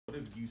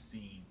you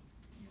seen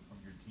from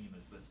your team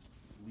that's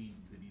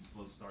leading to these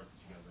slow starts that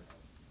you guys are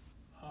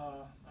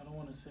having? I don't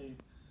want to say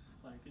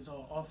like it's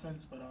our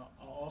offense, but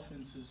our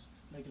offense is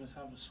making us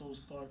have a slow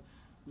start.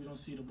 We don't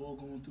see the ball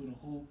going through the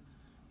hoop.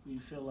 We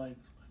feel like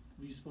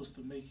we're supposed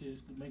to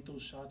make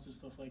those shots and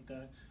stuff like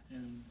that,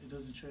 and it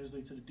doesn't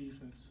translate to the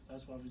defense.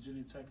 That's why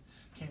Virginia Tech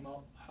came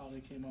out how they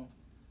came out.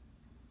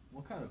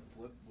 What kind of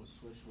flip was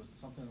switched? Was it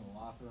something in the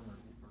locker room,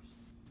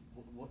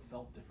 or what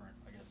felt different,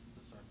 I guess,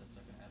 to start that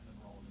second half and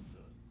roll into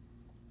it?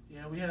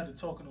 Yeah, we had to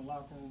talk in the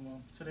locker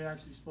room. Today I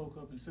actually spoke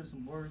up and said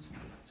some words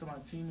to my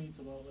teammates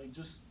about like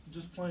just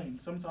playing.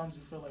 Sometimes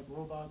we feel like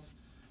robots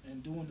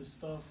and doing the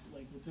stuff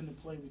like within the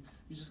play.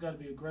 We just got to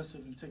be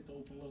aggressive and take the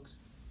open looks.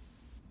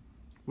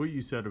 What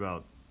you said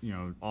about,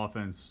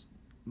 offense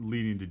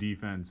leading to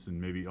defense and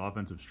maybe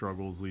offensive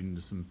struggles leading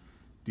to some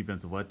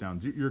defensive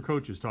letdowns. Your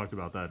coach has talked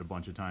about that a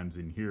bunch of times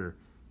in here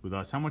with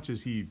us. How much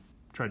has he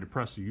tried to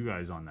press you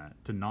guys on that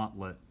to not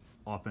let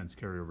offense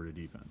carry over to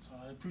defense?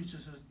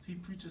 He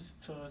preaches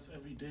to us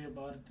every day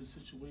about it, the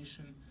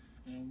situation,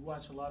 and we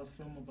watch a lot of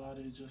film about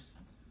it. It's just,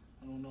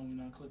 I don't know,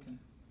 we're not clicking.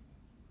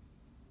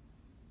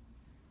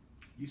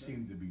 You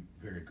seem to be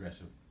very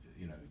aggressive,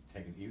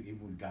 taking, even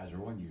when guys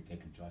are on you, you're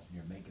taking shots and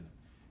you're making them.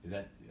 Is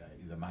that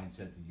the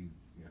mindset that you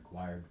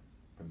acquired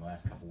from the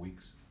last couple of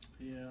weeks?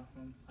 Yeah,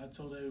 I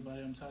told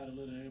everybody I'm tired of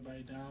letting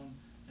everybody down,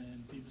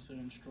 and people say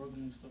I'm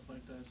struggling and stuff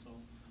like that, so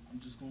I'm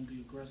just going to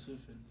be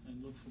aggressive and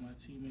look for my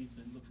teammates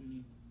and look for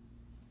me.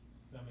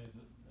 I mean,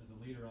 as a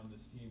leader on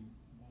this team,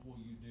 what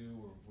will you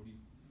do, or what do you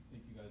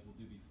think you guys will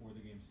do before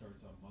the game starts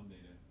on Monday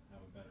to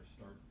have a better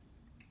start?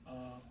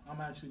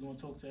 I'm actually going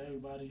to talk to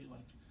everybody,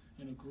 like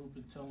in a group,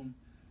 and tell them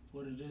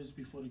what it is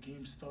before the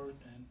game start,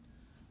 and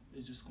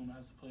it's just going to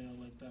have to play out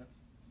like that.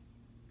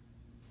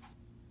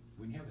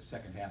 When you have a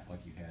second half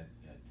like you had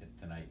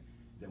tonight,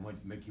 that would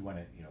make you want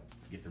to,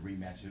 get the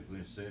rematch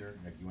sooner.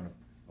 Make you want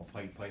to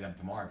play them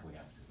tomorrow if we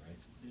have to,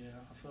 right? Yeah,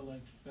 I feel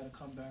like we got to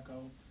come back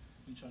out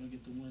and try to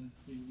get the win.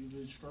 We've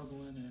been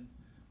struggling, and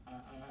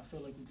I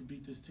feel like we could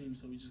beat this team,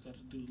 so we just got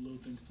to do the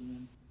little things to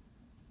win.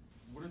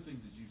 What are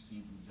things that you've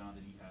seen from John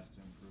that he has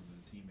to improve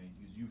as a teammate?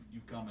 Because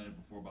you've commented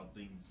before about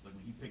things like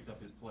when he picked up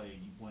his play,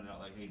 you pointed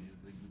out like, hey,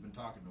 we've been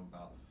talking to him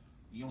about.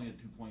 He only had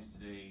 2 points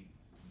today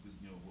because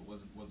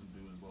wasn't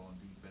doing as well on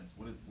defense.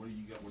 What are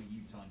you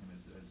telling him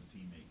as a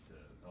teammate to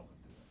help him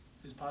do that?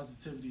 His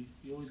positivity.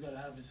 You always got to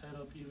have his head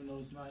up, even though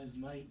it's not his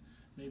night.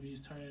 Maybe he's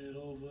turning it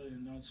over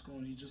and not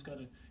scoring. You just got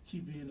to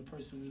keep being the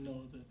person we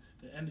know,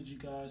 the energy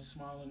guy,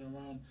 smiling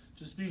around,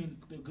 just being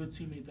the good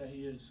teammate that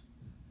he is.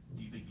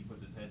 Do you think he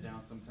puts his head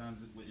down sometimes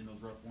in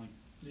those rough points?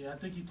 Yeah, I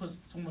think he puts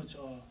too much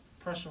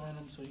pressure on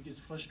him, so he gets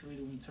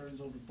frustrated when he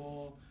turns over the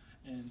ball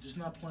and just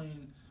not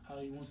playing how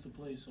he wants to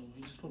play, so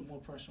he just put more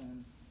pressure on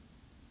him.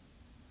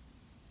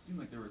 It seemed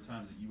like there were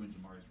times that you and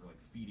Jamarius were like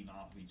feeding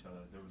off of each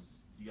other.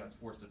 You guys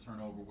forced a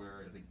turnover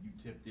where I think you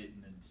tipped it and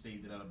then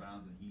saved it out of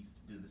bounds, and he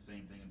did the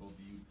same thing, and both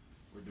of you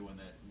were doing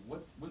that.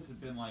 What's it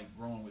been like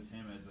growing with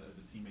him as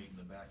a teammate in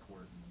the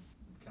backcourt and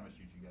the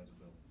chemistry you guys have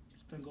built?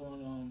 It's been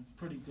going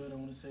pretty good. I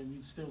want to say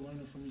we're still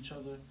learning from each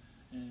other,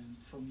 and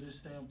from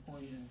this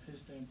standpoint and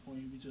his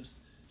standpoint, we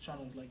just trying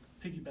to like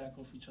piggyback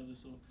off each other.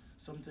 So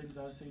some things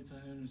I say to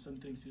him and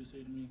some things he'll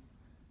say to me.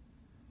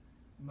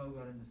 Mo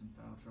got into some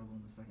foul trouble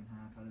in the second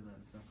half. How did that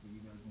affect what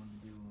you guys wanted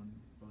to do on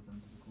both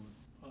ends of the court?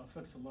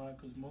 Affects a lot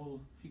because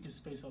Mo, he can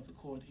space out the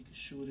court, he can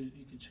shoot it,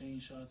 he can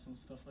change shots and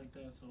stuff like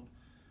that. So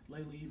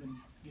lately he's been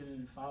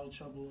getting in foul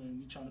trouble,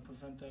 and we trying to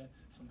prevent that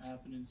from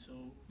happening. So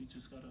we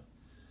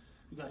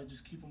gotta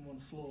just keep him on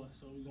the floor.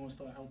 So we're gonna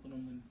start helping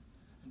him and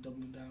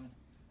doubling down.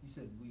 You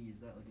said is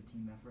that like a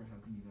team effort? How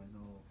can you guys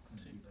all kind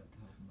of do that to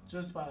help him out?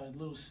 Just by a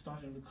little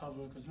stunt and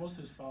recover, because most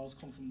of his fouls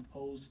come from the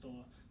post or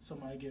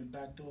somebody getting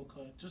backdoor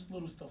cut. Just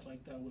little stuff like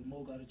that where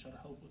Mo got to try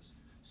to help us.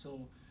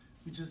 So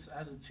we just,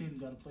 as a team,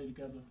 got to play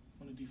together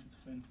on the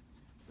defensive end.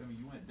 I mean,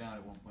 you went down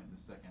at one point in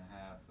the second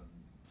half, and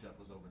Jeff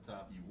was over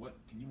top of you.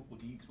 Can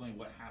you explain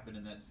what happened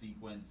in that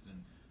sequence and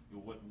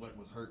what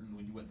was hurting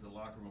when you went to the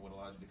locker room and what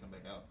allowed you to come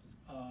back out?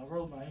 I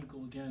rolled my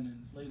ankle again,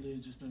 and lately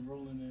it's just been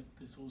rolling it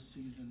this whole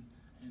season,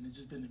 and it's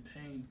just been in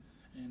pain.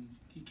 And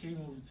he came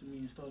over to me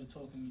and started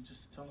talking to me,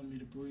 just telling me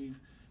to breathe,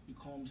 be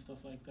calm,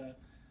 stuff like that.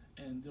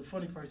 And the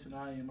funny person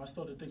I am, I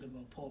started thinking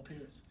about Paul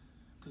Pierce,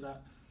 because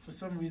for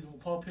some reason, when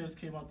Paul Pierce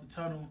came out the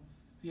tunnel,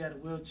 he had a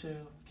wheelchair,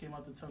 came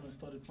out the tunnel and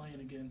started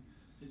playing again.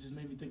 It just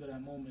made me think of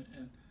that moment.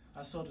 And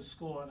I saw the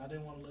score, and I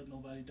didn't want to let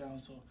nobody down,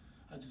 so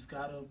I just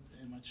got up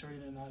in my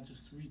training, and I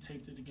just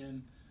retaped it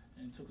again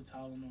and took a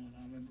Tylenol, and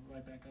I remember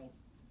right back out.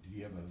 Did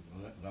you have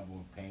a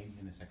level of pain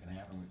in the second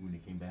half when you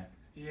came back?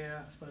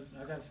 Yeah, but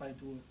I got to fight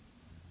through it.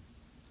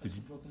 That's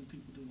what Brooklyn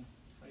people do,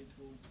 fight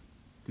through it.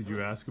 Did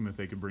you ask them if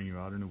they could bring you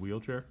out in a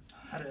wheelchair?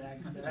 I didn't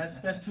ask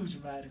that. That's too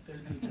dramatic.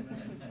 That's too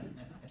dramatic.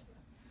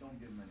 Don't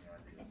give them any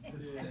ideas.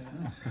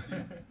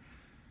 Yeah.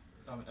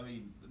 I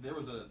mean, there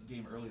was a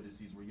game earlier this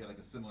season where you had like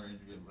a similar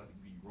injury. I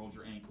think you rolled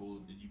your ankle,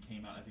 and you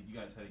came out. I think you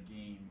guys had a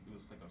game. It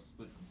was like a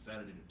split from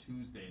Saturday to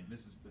Tuesday, and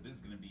this is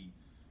going to be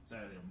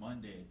Saturday or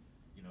Monday.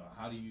 You know,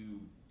 how do you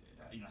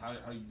how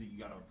do you think you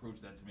got to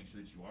approach that to make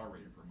sure that you are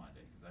ready for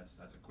Monday? Because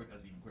that's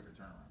even quicker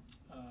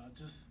turnaround.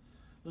 Just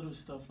little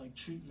stuff like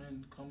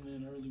treatment, coming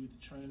in early with the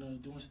trainer,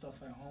 doing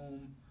stuff at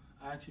home.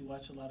 I actually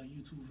watch a lot of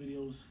YouTube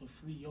videos for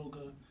free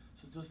yoga,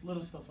 so just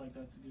little stuff like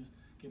that to just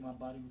get my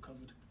body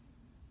recovered.